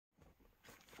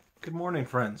Good morning,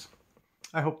 friends.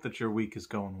 I hope that your week is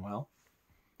going well.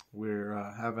 We're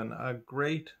having a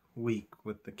great week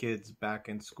with the kids back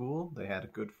in school. They had a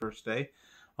good first day,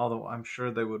 although I'm sure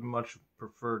they would much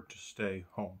prefer to stay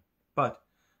home. But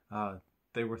uh,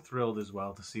 they were thrilled as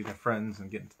well to see their friends and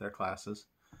get into their classes.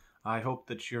 I hope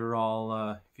that you're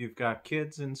all, if you've got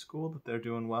kids in school, that they're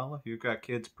doing well. If you've got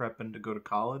kids prepping to go to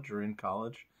college or in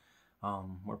college,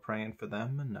 we're praying for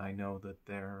them, and I know that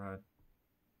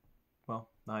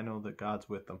I know that God's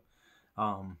with them.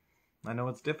 Um, I know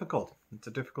it's difficult. It's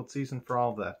a difficult season for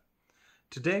all of that.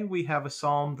 Today we have a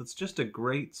psalm that's just a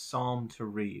great psalm to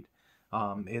read.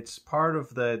 It's part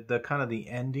of the kind of the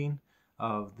ending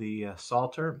of the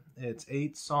Psalter. It's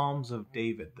 8 psalms of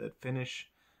David that finish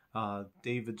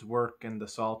David's work in the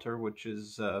Psalter, which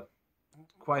is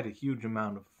quite a huge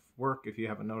amount of work if you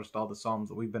haven't noticed all the psalms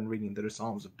that we've been reading that are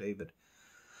psalms of David.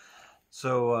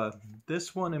 So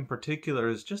this one in particular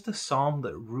is just a psalm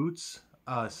that roots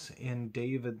us in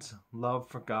David's love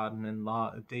for God and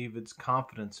in David's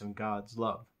confidence in God's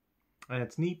love. And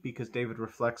it's neat because David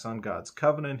reflects on God's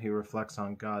covenant, he reflects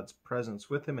on God's presence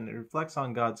with him, and he reflects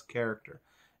on God's character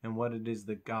and what it is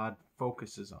that God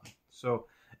focuses on. So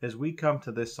as we come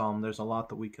to this psalm, there's a lot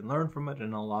that we can learn from it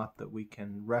and a lot that we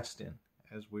can rest in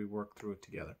as we work through it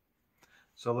together.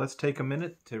 So let's take a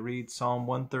minute to read Psalm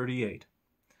 138.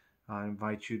 I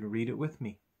invite you to read it with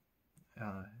me,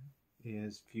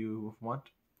 if you want,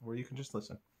 or you can just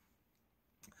listen.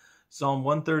 Psalm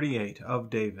 138 of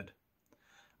David.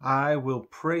 I will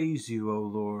praise you, O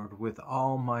Lord, with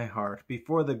all my heart.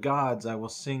 Before the gods I will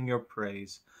sing your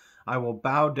praise. I will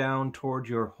bow down toward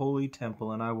your holy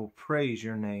temple, and I will praise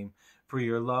your name for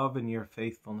your love and your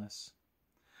faithfulness.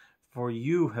 For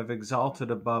you have exalted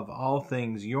above all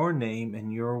things your name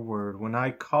and your word. When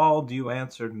I called, you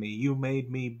answered me. You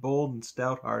made me bold and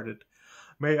stout-hearted.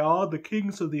 May all the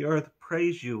kings of the earth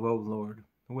praise you, O Lord,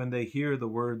 when they hear the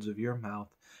words of your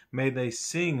mouth. May they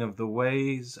sing of the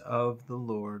ways of the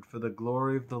Lord, for the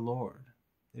glory of the Lord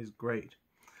is great.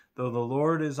 Though the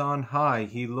Lord is on high,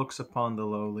 he looks upon the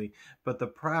lowly, but the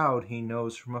proud he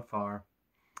knows from afar.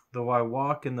 Though I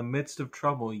walk in the midst of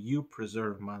trouble, you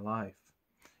preserve my life.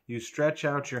 You stretch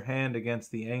out your hand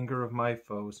against the anger of my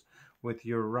foes. With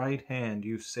your right hand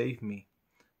you save me.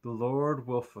 The Lord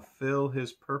will fulfill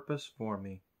his purpose for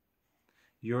me.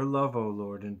 Your love, O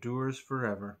Lord, endures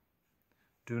forever.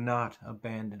 Do not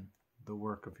abandon the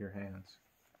work of your hands.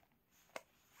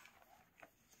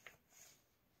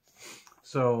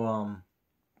 So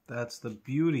that's the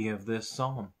beauty of this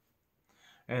psalm.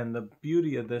 And the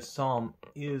beauty of this psalm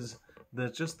is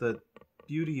just the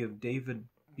beauty of David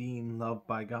being loved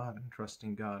by God and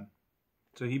trusting God.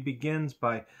 So he begins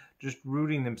by just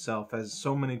rooting himself, as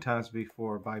so many times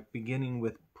before, by beginning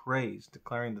with praise,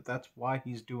 declaring that that's why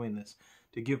he's doing this,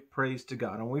 to give praise to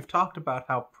God. And we've talked about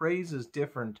how praise is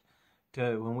different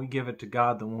when we give it to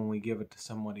God than when we give it to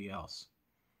somebody else.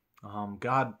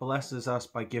 God blesses us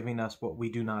by giving us what we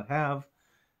do not have.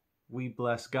 We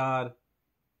bless God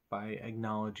by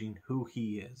acknowledging who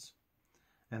he is.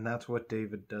 And that's what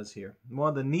David does here. One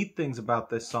of the neat things about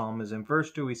this psalm is in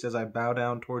verse 2, he says, I bow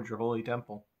down towards your holy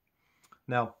temple.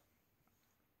 Now,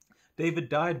 David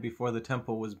died before the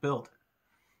temple was built.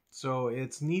 So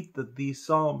it's neat that these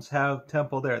psalms have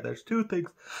temple there. There's two things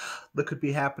that could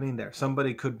be happening there.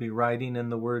 Somebody could be writing in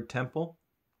the word temple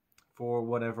for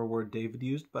whatever word David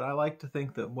used, but I like to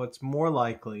think that what's more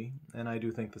likely, and I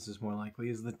do think this is more likely,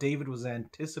 is that David was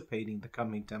anticipating the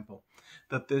coming temple.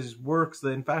 That these works, that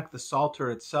in fact the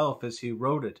Psalter itself, as he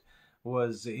wrote it,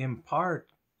 was in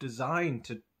part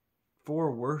designed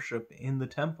for worship in the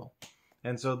temple.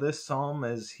 And so this psalm,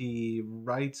 as he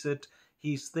writes it,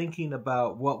 he's thinking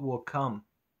about what will come,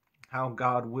 how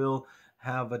God will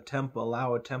have a temple,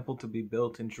 allow a temple to be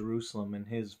built in Jerusalem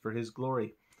for his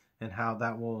glory, and how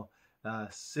that will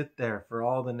sit there for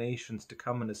all the nations to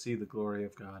come and to see the glory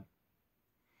of God.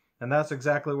 And that's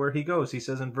exactly where he goes. He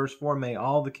says in verse 4, May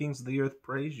all the kings of the earth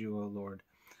praise you, O Lord.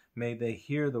 May they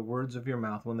hear the words of your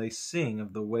mouth when they sing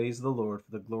of the ways of the Lord, for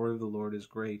the glory of the Lord is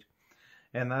great.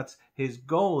 And that's his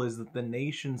goal, is that the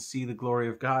nations see the glory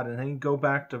of God. And then you go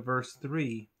back to verse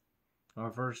 3, or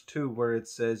verse 2, where it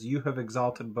says, You have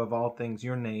exalted above all things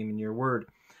your name and your word.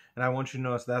 And I want you to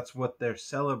notice that's what they're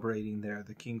celebrating there,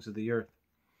 the kings of the earth.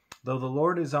 Though the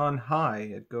Lord is on high,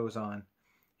 it goes on,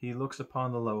 he looks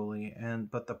upon the lowly,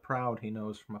 but the proud he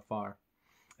knows from afar.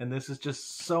 And this is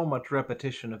just so much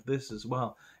repetition of this as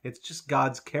well. It's just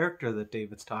God's character that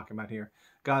David's talking about here.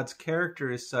 God's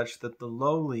character is such that the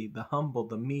lowly, the humble,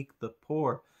 the meek, the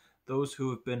poor, those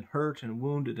who have been hurt and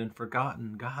wounded and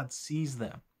forgotten, God sees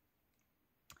them.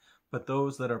 But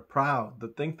those that are proud,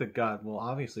 that think that God, well,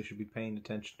 obviously should be paying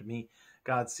attention to me,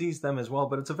 God sees them as well.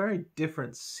 But it's a very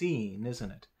different seeing,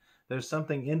 isn't it? There's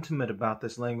something intimate about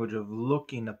this language of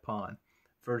looking upon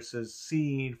versus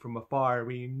seeing from afar,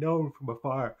 being known from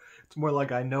afar. It's more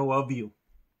like, I know of you.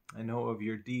 I know of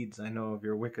your deeds. I know of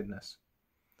your wickedness.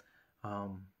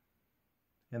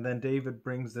 And then David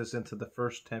brings this into the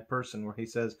first person where he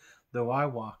says, though I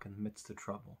walk in the midst of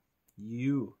trouble,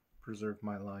 you preserve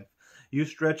my life. You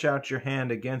stretch out your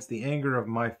hand against the anger of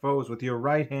my foes. With your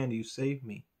right hand you save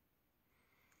me.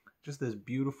 Just this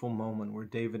beautiful moment where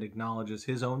David acknowledges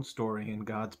his own story and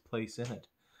God's place in it.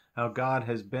 How God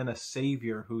has been a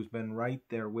savior who's been right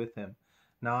there with him.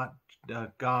 Not a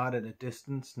God at a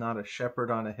distance, not a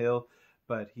shepherd on a hill,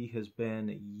 but he has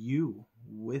been you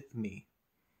with me.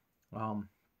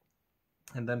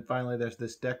 And then finally there's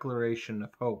this declaration of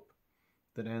hope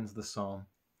that ends the psalm.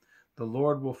 The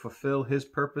Lord will fulfill his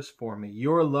purpose for me.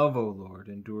 Your love, O Lord,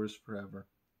 endures forever.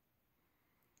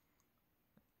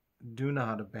 Do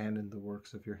not abandon the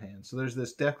works of your hands. So there's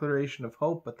this declaration of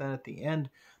hope, but then at the end,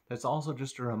 there's also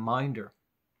just a reminder.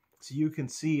 So you can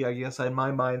see, I guess in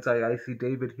my mind's eye, I see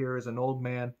David here as an old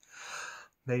man,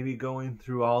 maybe going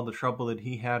through all the trouble that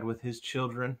he had with his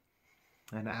children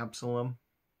and Absalom.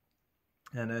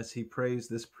 And as he prays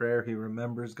this prayer, he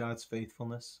remembers God's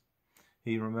faithfulness.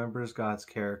 He remembers God's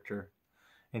character.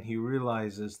 And he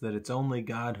realizes that it's only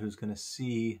God who's going to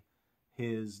see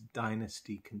his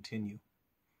dynasty continue.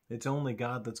 It's only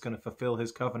God that's going to fulfill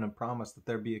his covenant promise that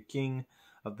there be a king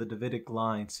of the Davidic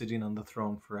line sitting on the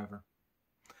throne forever.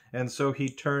 And so he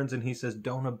turns and he says,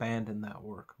 don't abandon that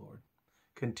work, Lord.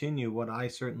 Continue what I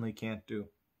certainly can't do.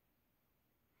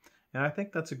 And I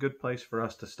think that's a good place for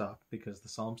us to stop, because the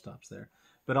psalm stops there.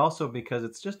 But also because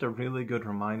it's just a really good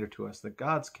reminder to us that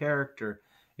God's character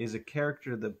is a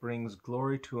character that brings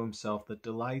glory to himself, that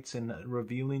delights in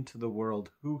revealing to the world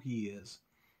who he is.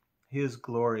 His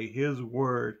glory, his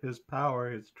word, his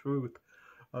power, his truth.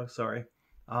 But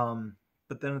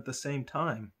then at the same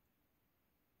time,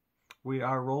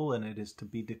 our role in it is to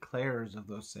be declarers of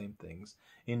those same things,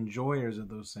 enjoyers of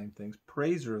those same things,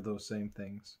 praiser of those same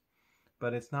things.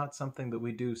 But it's not something that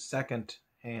we do second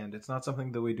hand. It's not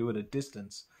something that we do at a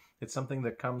distance. It's something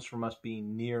that comes from us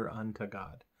being near unto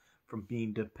God, from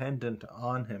being dependent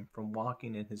on him, from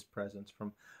walking in his presence,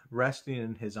 from resting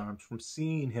in his arms, from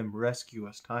seeing him rescue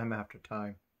us time after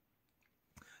time.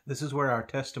 This is where our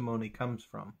testimony comes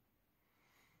from.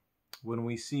 When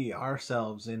we see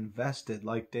ourselves invested,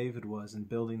 like David was, in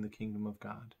building the kingdom of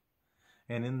God.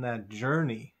 And in that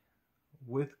journey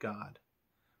with God,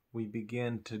 we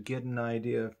begin to get an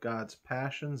idea of God's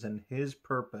passions and his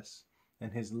purpose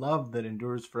and his love that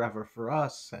endures forever for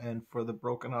us and for the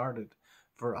brokenhearted,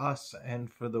 for us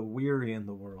and for the weary in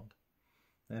the world.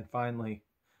 And finally,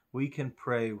 we can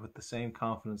pray with the same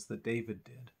confidence that David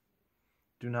did.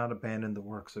 Do not abandon the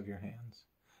works of your hands.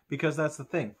 Because that's the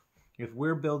thing. If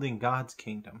we're building God's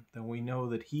kingdom, then we know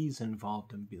that he's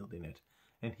involved in building it.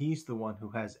 And he's the one who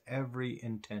has every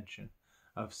intention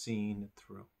of seeing it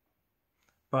through.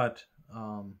 But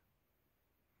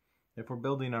if we're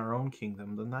building our own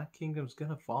kingdom, then that kingdom's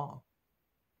going to fall.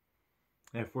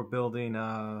 If we're building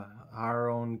our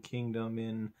own kingdom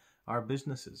in our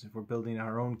businesses, if we're building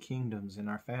our own kingdoms in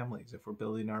our families, if we're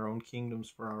building our own kingdoms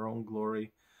for our own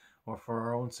glory or for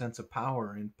our own sense of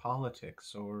power in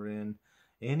politics or in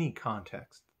any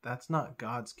context, that's not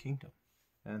God's kingdom.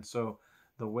 And so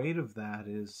the weight of that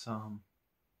is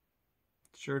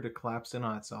sure to collapse in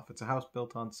on itself. It's a house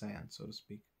built on sand, so to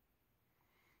speak.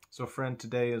 So friend,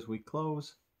 today as we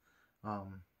close,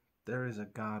 there is a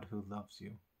God who loves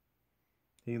you.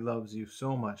 He loves you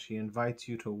so much. He invites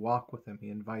you to walk with him. He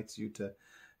invites you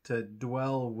to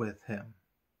dwell with him.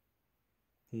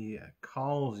 He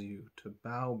calls you to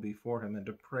bow before him and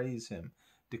to praise him,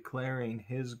 declaring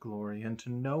his glory and to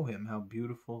know him, how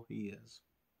beautiful he is.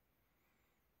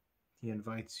 He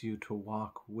invites you to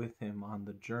walk with him on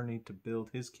the journey to build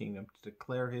his kingdom, to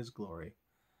declare his glory,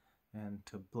 and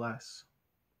to bless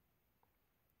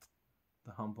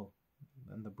the humble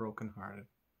and the brokenhearted.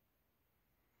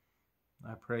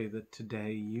 I pray that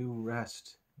today you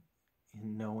rest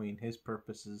in knowing his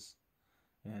purposes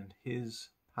and his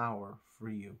power for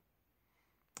you.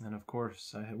 And of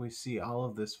course, we see all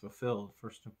of this fulfilled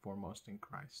first and foremost in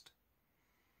Christ.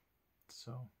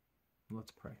 So,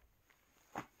 let's pray.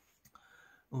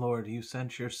 Lord, you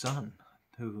sent your Son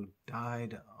who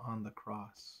died on the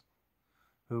cross,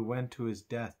 who went to his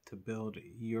death to build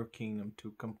your kingdom,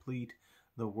 to complete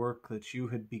the work that you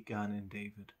had begun in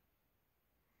David.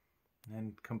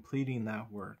 And completing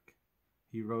that work,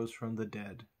 he rose from the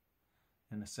dead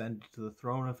and ascended to the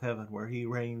throne of heaven where he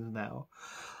reigns now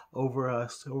over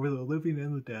us, over the living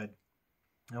and the dead.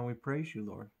 And we praise you,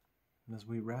 Lord, as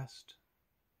we rest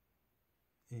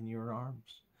in your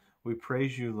arms. We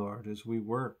praise you, Lord, as we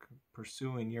work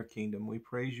pursuing your kingdom. We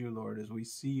praise you, Lord, as we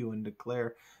see you and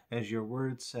declare, as your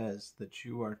word says, that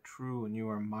you are true and you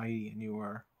are mighty and you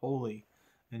are holy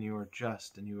and you are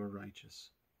just and you are righteous.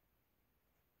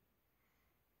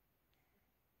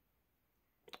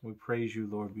 We praise you,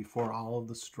 Lord, before all of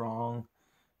the strong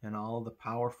and all of the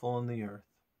powerful in the earth.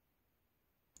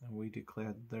 And we declare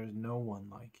that there is no one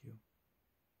like you.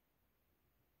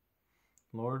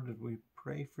 Lord, we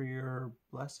pray for your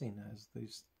blessing as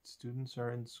these students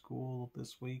are in school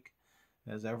this week,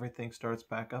 as everything starts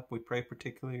back up. We pray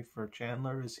particularly for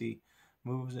Chandler as he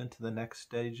moves into the next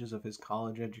stages of his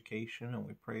college education, and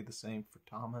we pray the same for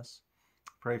Thomas.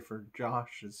 Pray for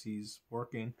Josh as he's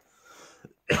working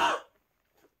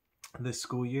this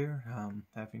school year,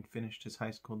 having finished his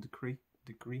high school degree.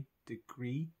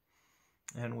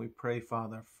 And we pray,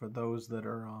 Father, for those that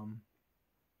are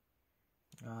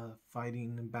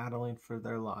fighting and battling for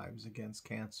their lives against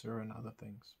cancer and other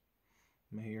things.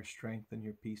 May your strength and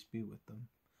your peace be with them.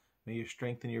 May your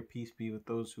strength and your peace be with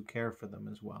those who care for them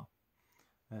as well.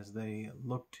 As they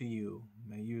look to you,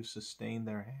 may you sustain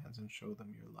their hands and show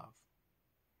them your love.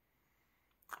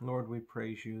 Lord, we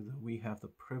praise you that we have the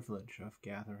privilege of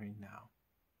gathering now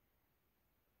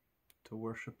to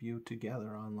worship you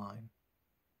together online.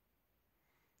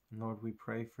 Lord, we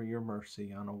pray for your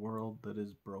mercy on a world that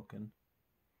is broken.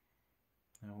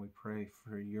 And we pray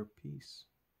for your peace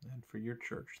and for your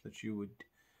church, that you would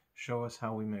show us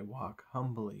how we may walk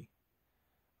humbly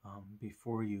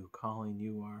before you, calling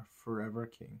you our forever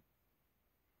King.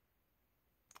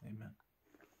 Amen.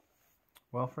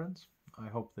 Well, friends, I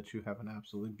hope that you have an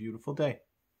absolutely beautiful day.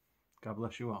 God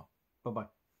bless you all.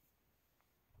 Bye-bye.